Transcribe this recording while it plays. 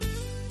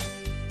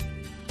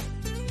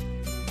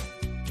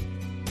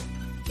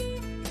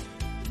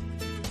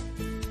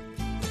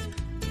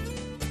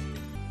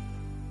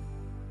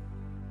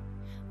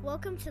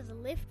Welcome to the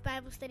Lift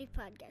Bible Study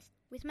Podcast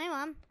with my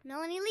mom,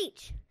 Melanie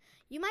Leach.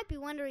 You might be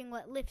wondering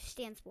what LIFT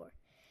stands for.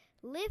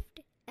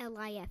 LIFT,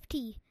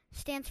 L-I-F-T,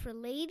 stands for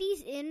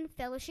Ladies in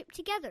Fellowship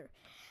Together.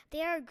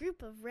 They are a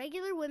group of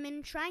regular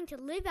women trying to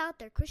live out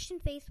their Christian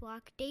faith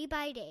walk day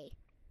by day.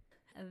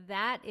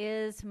 That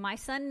is my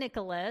son,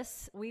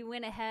 Nicholas. We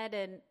went ahead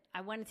and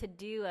I wanted to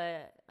do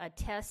a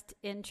test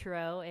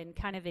intro and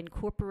kind of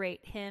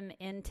incorporate him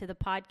into the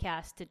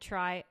podcast to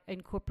try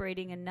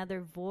incorporating another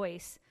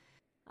voice.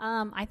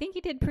 I think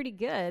he did pretty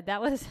good.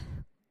 That was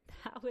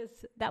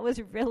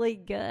really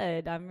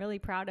good. I'm really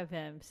proud of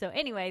him. So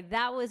anyway,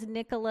 that was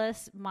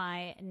Nicholas,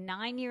 my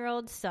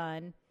 9-year-old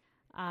son,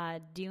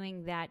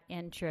 doing that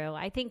intro.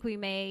 I think we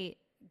may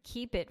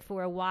keep it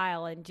for a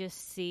while and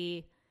just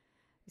see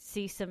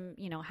some,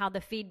 how the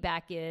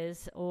feedback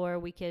is, or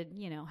we could,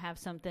 have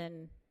some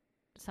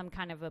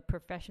kind of a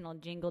professional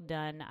jingle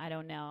done. I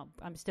don't know.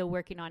 I'm still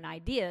working on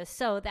ideas.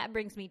 So that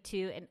brings me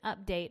to an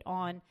update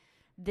on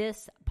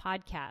this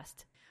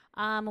podcast.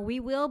 We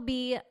will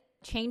be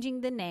changing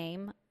the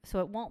name,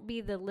 so it won't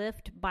be the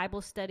Lift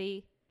Bible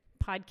Study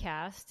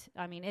Podcast.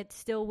 I mean, it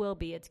still will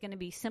be. It's going to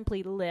be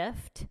simply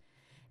Lift,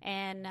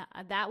 and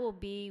that will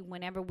be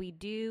whenever we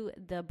do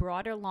the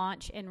broader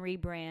launch and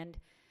rebrand.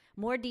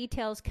 More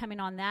details coming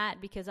on that,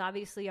 because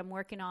obviously I'm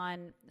working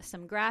on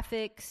some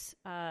graphics,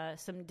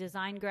 some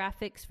design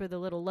graphics for the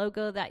little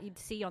logo that you'd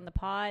see on the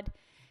pod,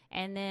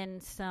 and then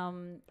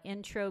some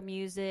intro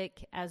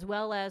music, as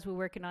well as we're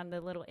working on the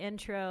little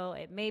intro.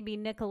 It may be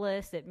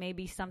Nicholas, it may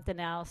be something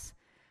else.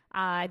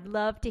 I'd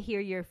love to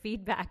hear your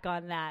feedback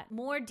on that.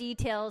 More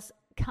details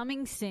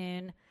coming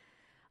soon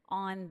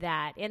on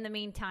that. In the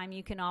meantime,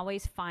 you can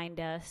always find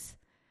us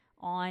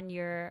on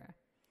your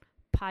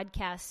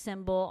podcast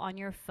symbol on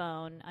your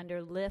phone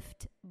under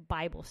Lift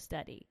Bible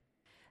Study.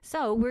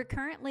 So we're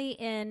currently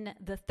in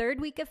the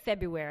third week of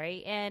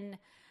February, and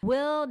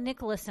Will,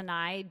 Nicholas, and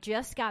I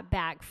just got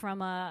back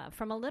from a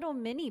little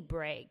mini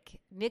break.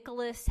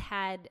 Nicholas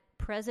had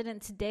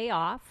President's Day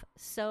off,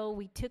 so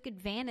we took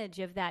advantage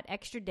of that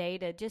extra day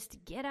to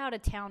just get out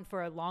of town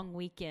for a long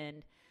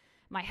weekend.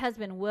 My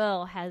husband,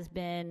 Will, has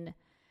been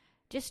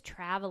just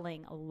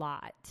traveling a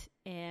lot,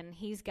 and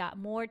he's got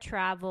more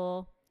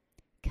travel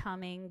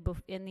coming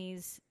in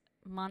these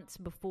months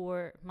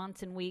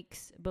and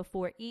weeks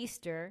before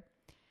Easter.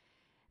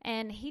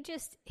 And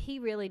he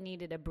really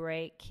needed a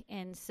break.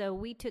 And so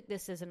we took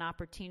this as an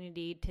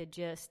opportunity to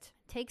just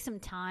take some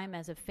time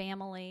as a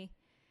family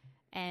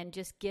and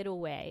just get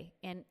away.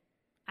 And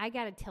I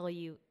got to tell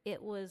you,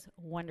 it was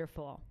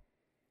wonderful.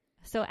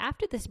 So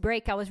after this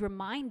break, I was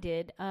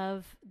reminded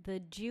of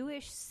the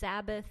Jewish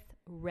Sabbath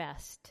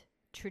rest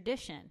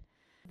tradition.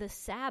 The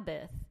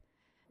Sabbath,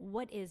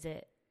 what is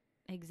it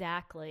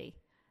exactly?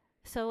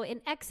 So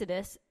in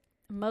Exodus,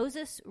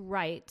 Moses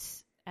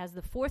writes as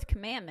the fourth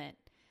commandment,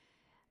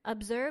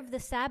 "Observe the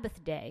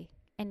Sabbath day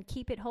and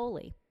keep it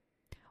holy.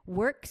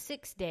 Work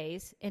 6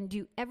 days and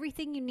do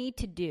everything you need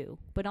to do.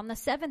 But on the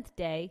seventh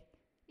day,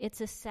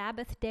 it's a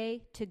Sabbath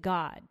day to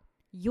God,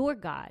 your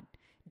God.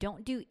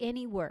 Don't do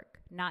any work,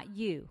 not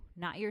you,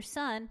 not your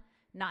son,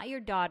 not your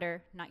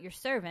daughter, not your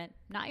servant,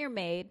 not your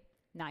maid,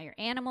 not your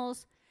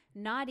animals,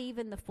 not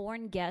even the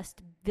foreign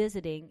guest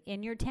visiting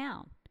in your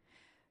town.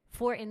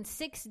 For in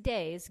 6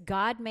 days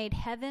God made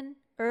heaven,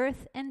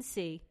 earth, and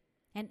sea,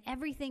 and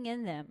everything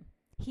in them.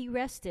 He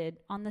rested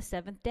on the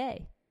seventh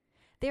day.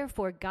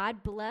 Therefore,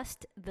 God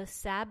blessed the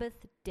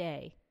Sabbath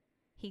day.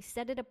 He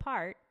set it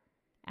apart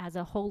as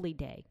a holy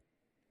day."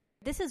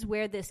 This is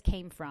where this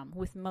came from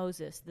with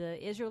Moses.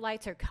 The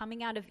Israelites are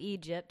coming out of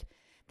Egypt.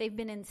 They've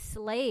been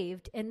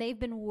enslaved, and they've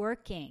been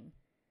working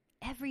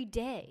every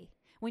day.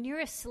 When you're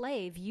a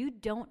slave, you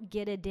don't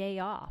get a day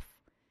off.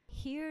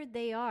 Here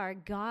they are.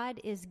 God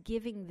is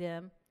giving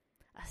them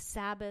a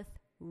Sabbath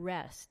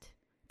rest.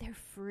 They're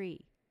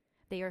free.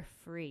 They are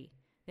free.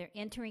 They're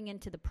entering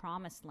into the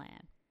promised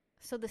land.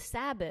 So the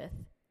Sabbath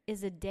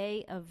is a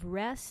day of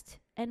rest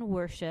and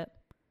worship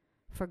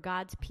for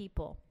God's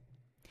people.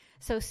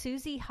 So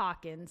Susie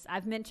Hawkins,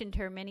 I've mentioned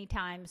her many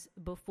times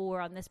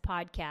before on this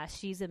podcast.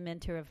 She's a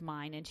mentor of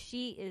mine, and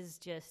she is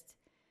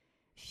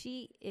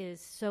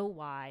so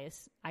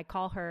wise. I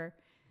call her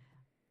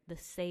the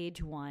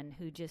sage one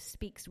who just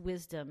speaks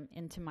wisdom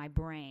into my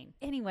brain.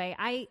 Anyway,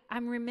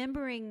 I'm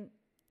remembering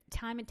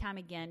time and time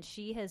again,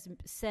 she has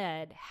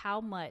said how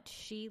much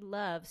she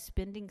loves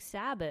spending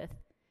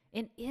Sabbath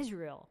in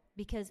Israel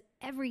because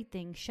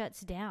everything shuts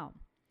down.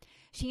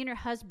 She and her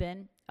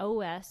husband,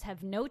 O.S.,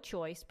 have no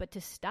choice but to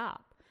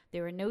stop.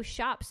 There are no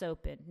shops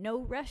open. No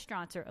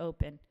restaurants are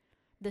open.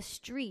 The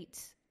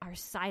streets are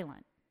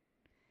silent.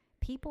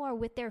 People are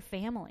with their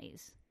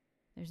families.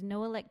 There's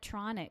no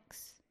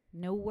electronics,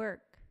 no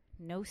work,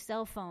 no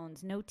cell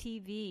phones, no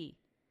TV.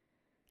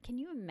 Can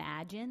you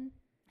imagine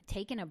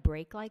taking a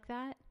break like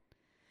that?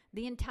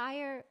 The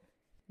entire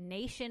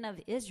nation of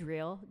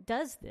Israel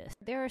does this.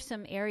 There are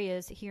some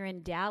areas here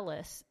in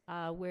Dallas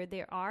where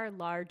there are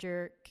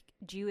larger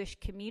Jewish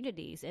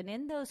communities, and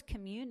in those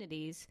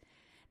communities,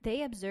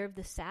 they observe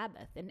the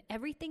Sabbath, and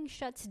everything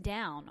shuts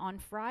down on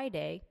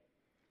Friday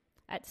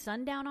at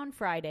sundown on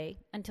Friday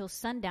until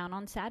sundown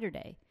on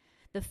Saturday.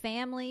 The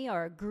family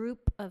or a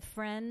group of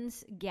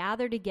friends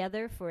gather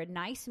together for a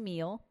nice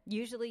meal,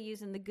 usually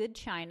using the good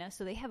china.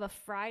 So they have a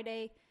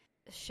Friday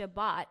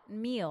Shabbat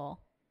meal,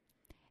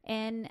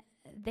 and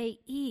they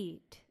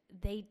eat,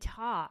 they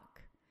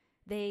talk,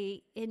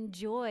 they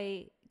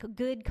enjoy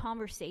good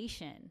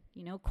conversation,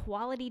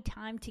 quality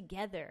time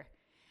together.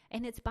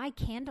 And it's by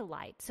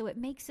candlelight, so it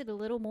makes it a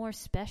little more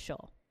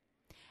special.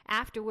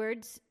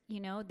 Afterwards,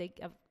 they,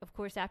 of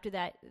course, after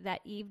that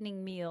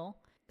evening meal,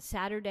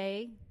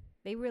 Saturday,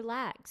 they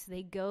relax.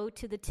 They go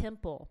to the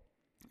temple.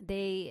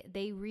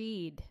 They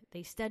read.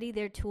 They study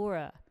their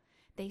Torah.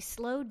 They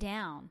slow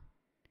down,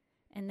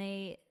 and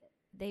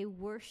they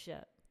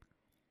worship.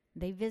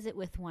 They visit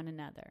with one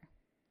another.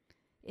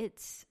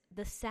 It's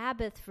the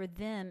Sabbath for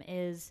them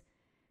is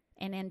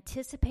an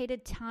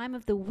anticipated time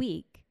of the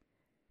week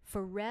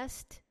for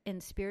rest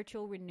and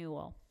spiritual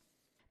renewal.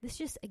 This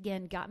just,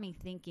 again, got me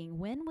thinking,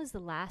 when was the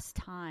last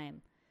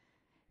time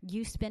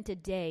you spent a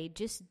day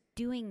just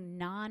doing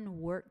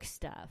non-work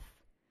stuff,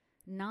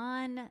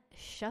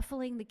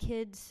 non-shuffling the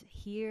kids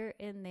here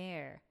and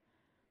there?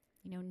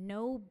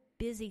 No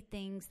busy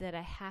things that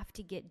I have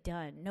to get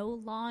done, no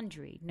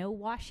laundry, no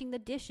washing the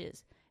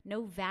dishes,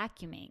 no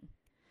vacuuming.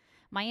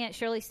 My Aunt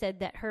Shirley said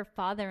that her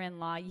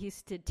father-in-law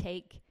used to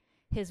take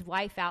his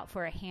wife out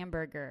for a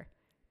hamburger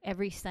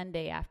every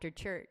Sunday after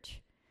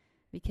church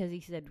because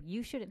he said,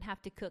 you shouldn't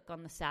have to cook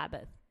on the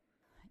Sabbath.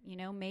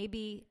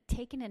 Maybe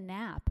taking a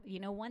nap.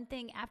 One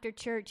thing after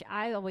church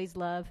I always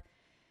love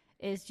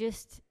is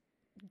just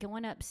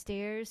going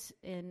upstairs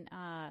in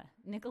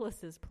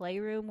Nicholas's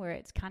playroom where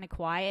it's kind of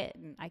quiet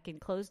and I can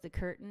close the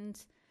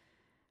curtains.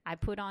 I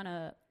put on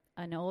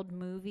an old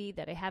movie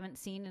that I haven't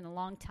seen in a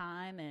long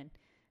time and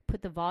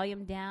put the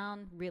volume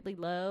down really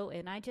low,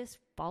 and I just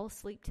fall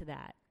asleep to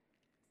that.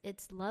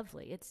 It's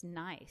lovely. It's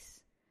nice.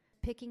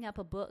 Picking up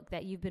a book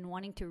that you've been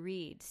wanting to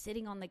read,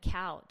 sitting on the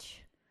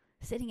couch,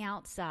 sitting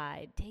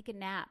outside, take a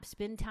nap,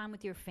 spend time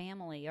with your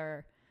family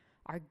or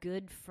our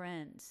good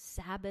friends.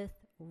 Sabbath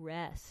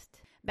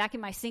rest. Back in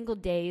my single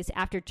days,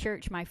 after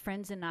church, my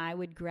friends and I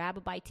would grab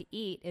a bite to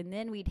eat, and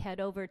then we'd head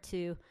over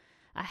to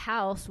a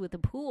house with a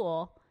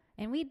pool,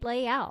 and we'd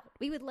lay out.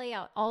 We would lay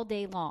out all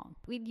day long.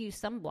 We'd use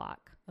sunblock,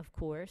 of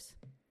course.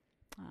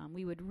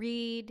 We would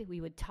read.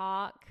 We would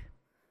talk.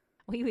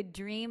 We would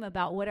dream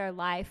about what our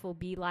life will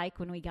be like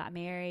when we got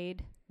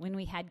married, when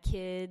we had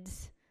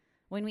kids,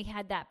 when we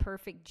had that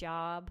perfect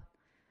job.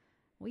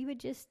 We would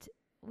just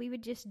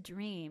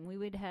dream. We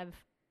would have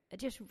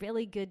just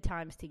really good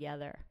times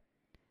together.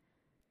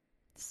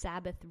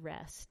 Sabbath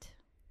rest.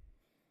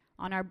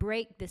 On our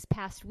break this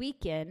past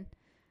weekend,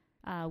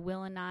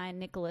 Will and I and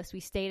Nicholas, we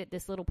stayed at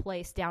this little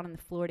place down in the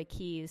Florida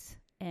Keys,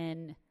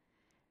 and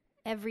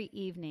every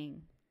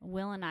evening,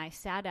 Will and I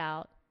sat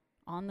out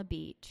on the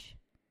beach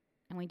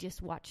and we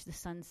just watched the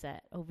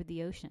sunset over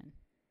the ocean.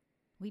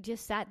 We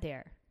just sat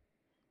there.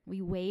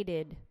 We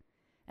waited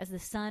as the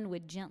sun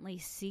would gently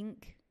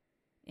sink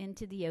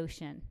into the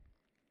ocean.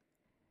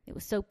 It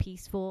was so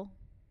peaceful,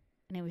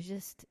 and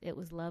it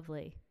was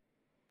lovely.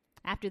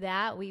 After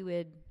that, we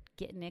would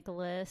get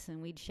Nicholas and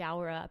we'd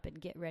shower up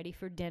and get ready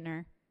for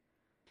dinner.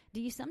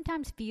 Do you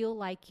sometimes feel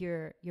like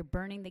you're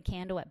burning the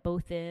candle at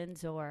both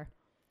ends, or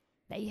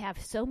that you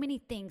have so many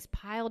things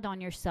piled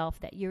on yourself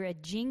that you're a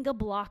Jenga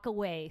block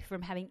away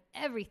from having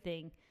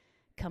everything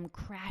come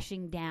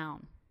crashing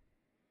down?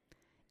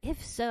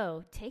 If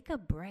so, take a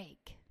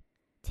break.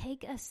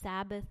 Take a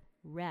Sabbath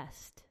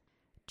rest.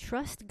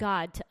 Trust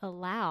God to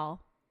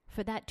allow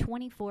for that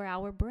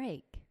 24-hour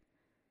break.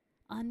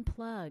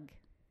 Unplug.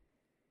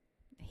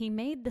 He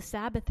made the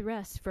Sabbath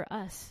rest for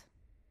us.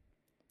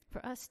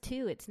 For us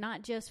too. It's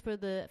not just for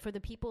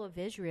the people of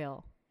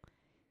Israel.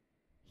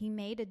 He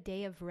made a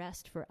day of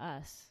rest for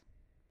us.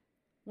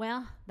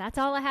 Well, that's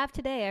all I have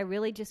today. I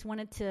really just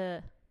wanted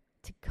to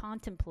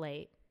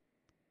contemplate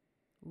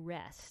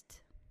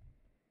rest.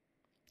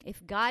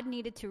 If God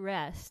needed to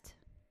rest,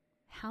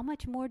 how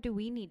much more do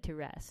we need to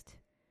rest?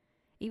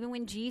 Even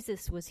when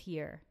Jesus was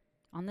here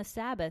on the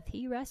Sabbath,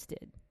 he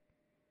rested.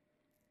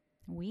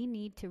 We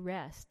need to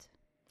rest.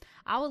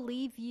 I will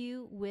leave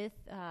you with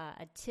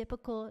a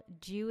typical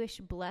Jewish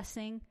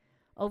blessing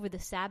over the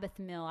Sabbath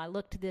meal. I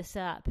looked this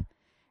up,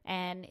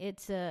 and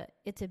it's a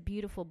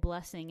beautiful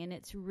blessing, and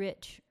it's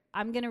rich.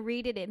 I'm going to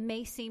read it. It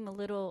may seem a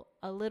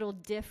little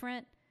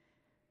different,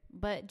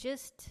 but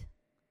just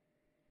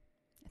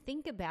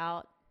think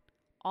about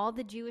all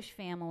the Jewish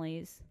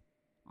families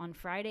on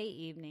Friday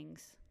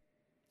evenings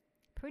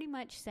pretty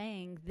much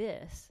saying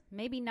this.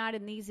 Maybe not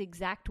in these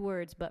exact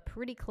words, but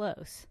pretty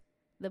close.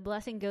 The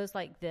blessing goes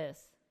like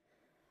this.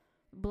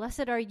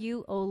 Blessed are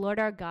you, O Lord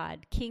our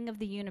God, King of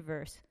the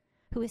universe,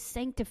 who has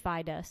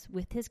sanctified us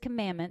with his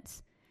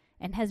commandments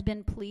and has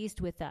been pleased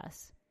with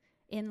us.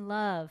 In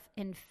love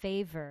and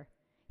favor,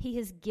 he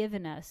has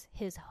given us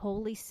his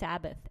holy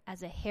Sabbath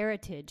as a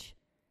heritage,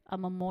 a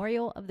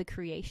memorial of the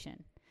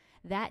creation,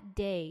 that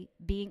day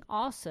being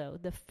also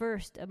the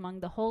first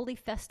among the holy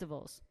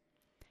festivals,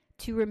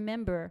 to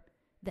remember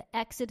the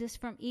exodus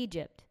from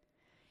Egypt.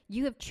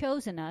 You have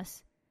chosen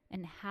us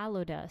and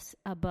hallowed us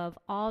above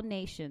all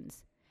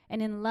nations, and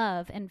in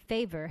love and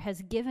favor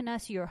has given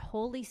us your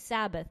holy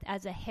Sabbath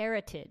as a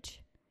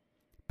heritage.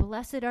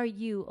 Blessed are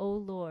you, O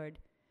Lord,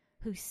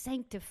 who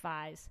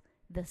sanctifies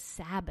the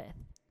Sabbath.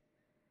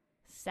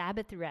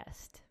 Sabbath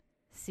rest.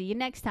 See you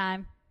next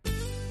time.